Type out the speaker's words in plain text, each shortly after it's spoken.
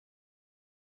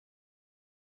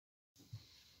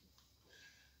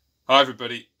Hi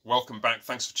everybody, welcome back.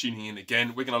 Thanks for tuning in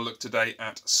again. We're going to look today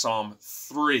at Psalm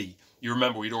 3. You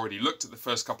remember we'd already looked at the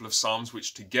first couple of Psalms,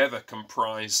 which together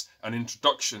comprise an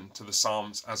introduction to the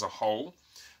Psalms as a whole.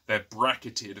 They're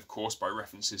bracketed, of course, by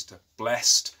references to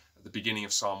blessed at the beginning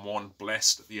of Psalm 1,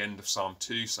 blessed at the end of Psalm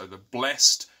 2. So the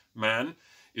blessed man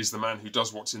is the man who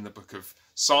does what's in the book of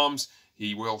Psalms.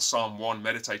 He will, Psalm 1,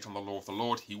 meditate on the law of the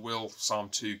Lord. He will, Psalm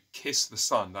 2, kiss the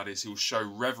Son. That is, he will show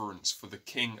reverence for the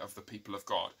King of the people of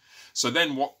God. So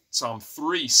then what Psalm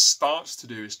 3 starts to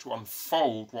do is to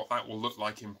unfold what that will look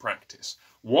like in practice.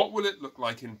 What will it look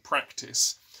like in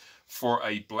practice for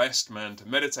a blessed man to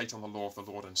meditate on the law of the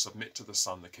Lord and submit to the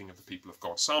Son, the King of the people of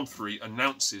God? Psalm 3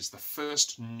 announces the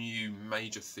first new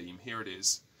major theme. Here it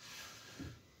is.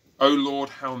 O Lord,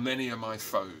 how many are my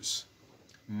foes?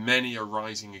 Many are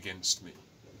rising against me.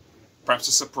 Perhaps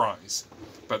a surprise,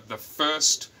 but the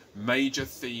first major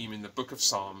theme in the book of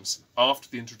Psalms after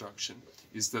the introduction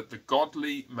is that the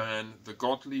godly man, the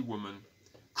godly woman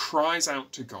cries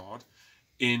out to God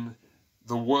in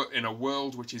a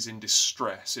world which is in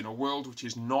distress, in a world which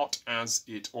is not as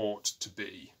it ought to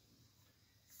be.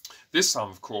 This psalm,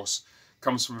 of course,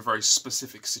 comes from a very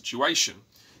specific situation.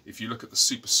 If you look at the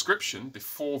superscription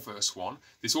before verse 1,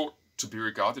 this ought to be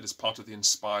regarded as part of the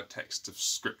inspired text of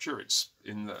Scripture. It's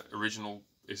in the original,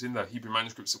 it's in the Hebrew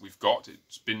manuscripts that we've got.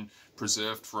 It's been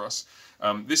preserved for us.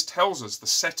 This tells us the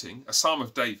setting, a psalm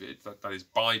of David, that is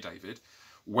by David,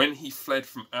 when he fled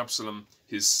from Absalom,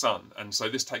 his son. And so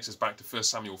this takes us back to 1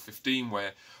 Samuel 15,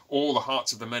 where all the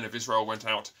hearts of the men of Israel went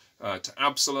out to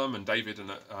Absalom, and David and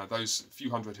those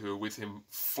few hundred who were with him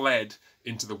fled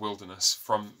into the wilderness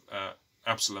from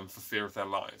Absalom for fear of their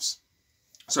lives.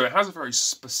 So it has a very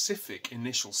specific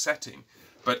initial setting,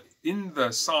 but in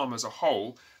the psalm as a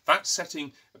whole, that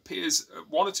setting appears at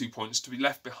one or two points to be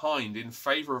left behind in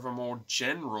favour of a more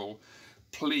general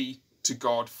plea to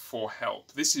God for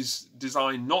help. This is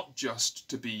designed not just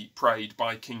to be prayed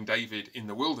by King David in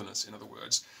the wilderness, in other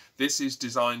words. This is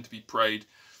designed to be prayed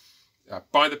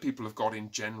by the people of God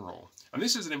in general. And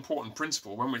this is an important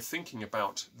principle when we're thinking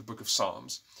about the book of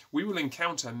Psalms. We will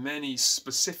encounter many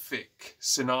specific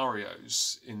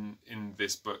scenarios in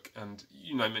this book, and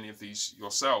you know many of these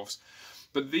yourselves.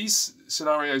 But these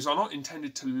scenarios are not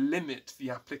intended to limit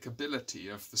the applicability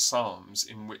of the Psalms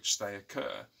in which they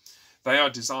occur. They are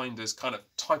designed as kind of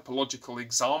typological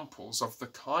examples of the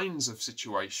kinds of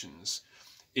situations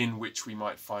in which we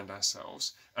might find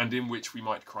ourselves and in which we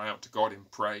might cry out to God in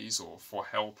praise or for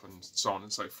help and so on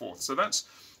and so forth. So that's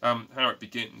how it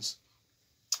begins.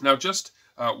 Now, just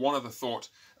one other thought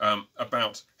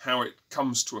about how it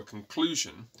comes to a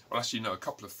conclusion. Well, actually, no, a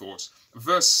couple of thoughts.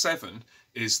 Verse 7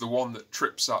 is the one that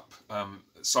trips up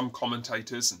some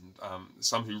commentators and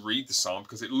some who read the psalm,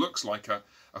 because it looks like a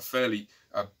fairly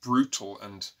brutal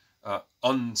and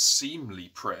unseemly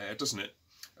prayer, doesn't it?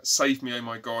 Save me, O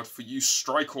my God, for you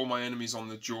strike all my enemies on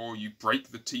the jaw, you break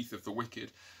the teeth of the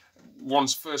wicked.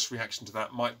 One's first reaction to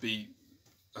that might be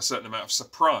a certain amount of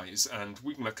surprise, and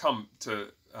we're going to come to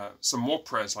some more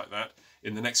prayers like that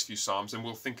in the next few Psalms, and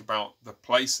we'll think about the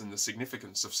place and the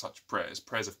significance of such prayers,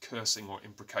 prayers of cursing or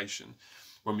imprecation,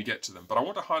 when we get to them. But I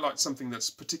want to highlight something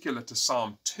that's particular to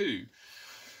Psalm 2,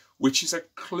 which is a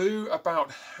clue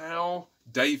about how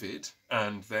David,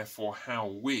 and therefore how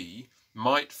we,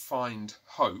 might find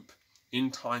hope in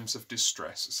times of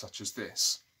distress such as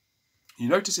this. You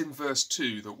notice in verse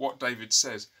 2 that what David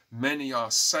says, many are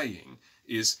saying,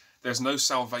 is there's no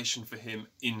salvation for him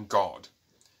in God.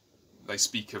 They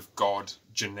speak of God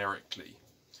generically.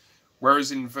 Whereas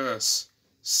in verse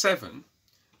 7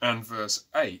 and verse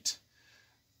 8,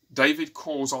 David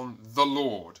calls on the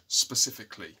Lord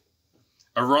specifically.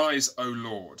 Arise, O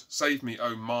Lord, save me,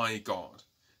 O my God.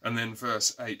 And then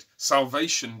verse 8,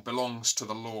 salvation belongs to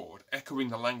the Lord, echoing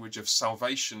the language of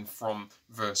salvation from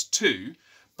verse 2,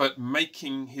 but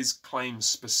making his claim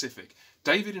specific.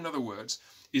 David, in other words,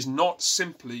 is not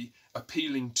simply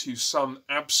appealing to some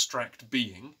abstract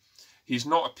being. He's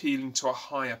not appealing to a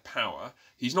higher power.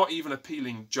 He's not even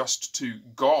appealing just to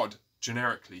God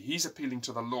generically. He's appealing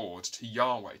to the Lord, to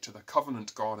Yahweh, to the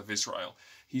covenant God of Israel.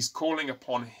 He's calling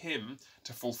upon him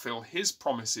to fulfill his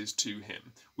promises to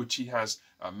him, which he has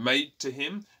made to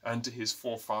him and to his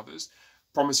forefathers,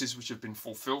 promises which have been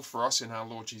fulfilled for us in our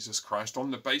Lord Jesus Christ, on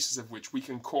the basis of which we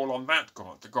can call on that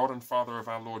God, the God and Father of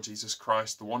our Lord Jesus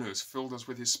Christ, the one who has filled us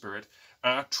with his Spirit,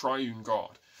 our triune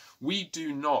God. We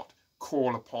do not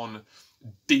call upon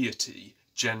deity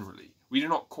generally. We do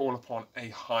not call upon a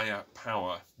higher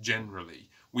power generally.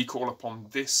 We call upon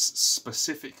this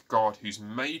specific God who's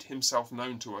made himself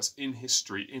known to us in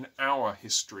history, in our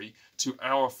history, to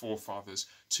our forefathers,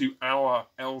 to our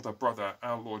elder brother,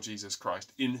 our Lord Jesus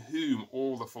Christ, in whom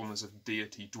all the fullness of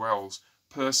deity dwells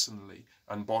personally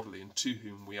and bodily, and to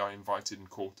whom we are invited and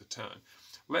called to turn.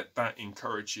 Let that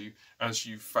encourage you as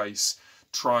you face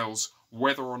trials,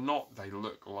 whether or not they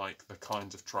look like the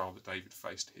kinds of trial that David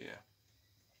faced here.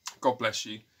 God bless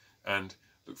you, and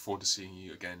look forward to seeing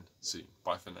you again soon.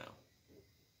 Bye for now.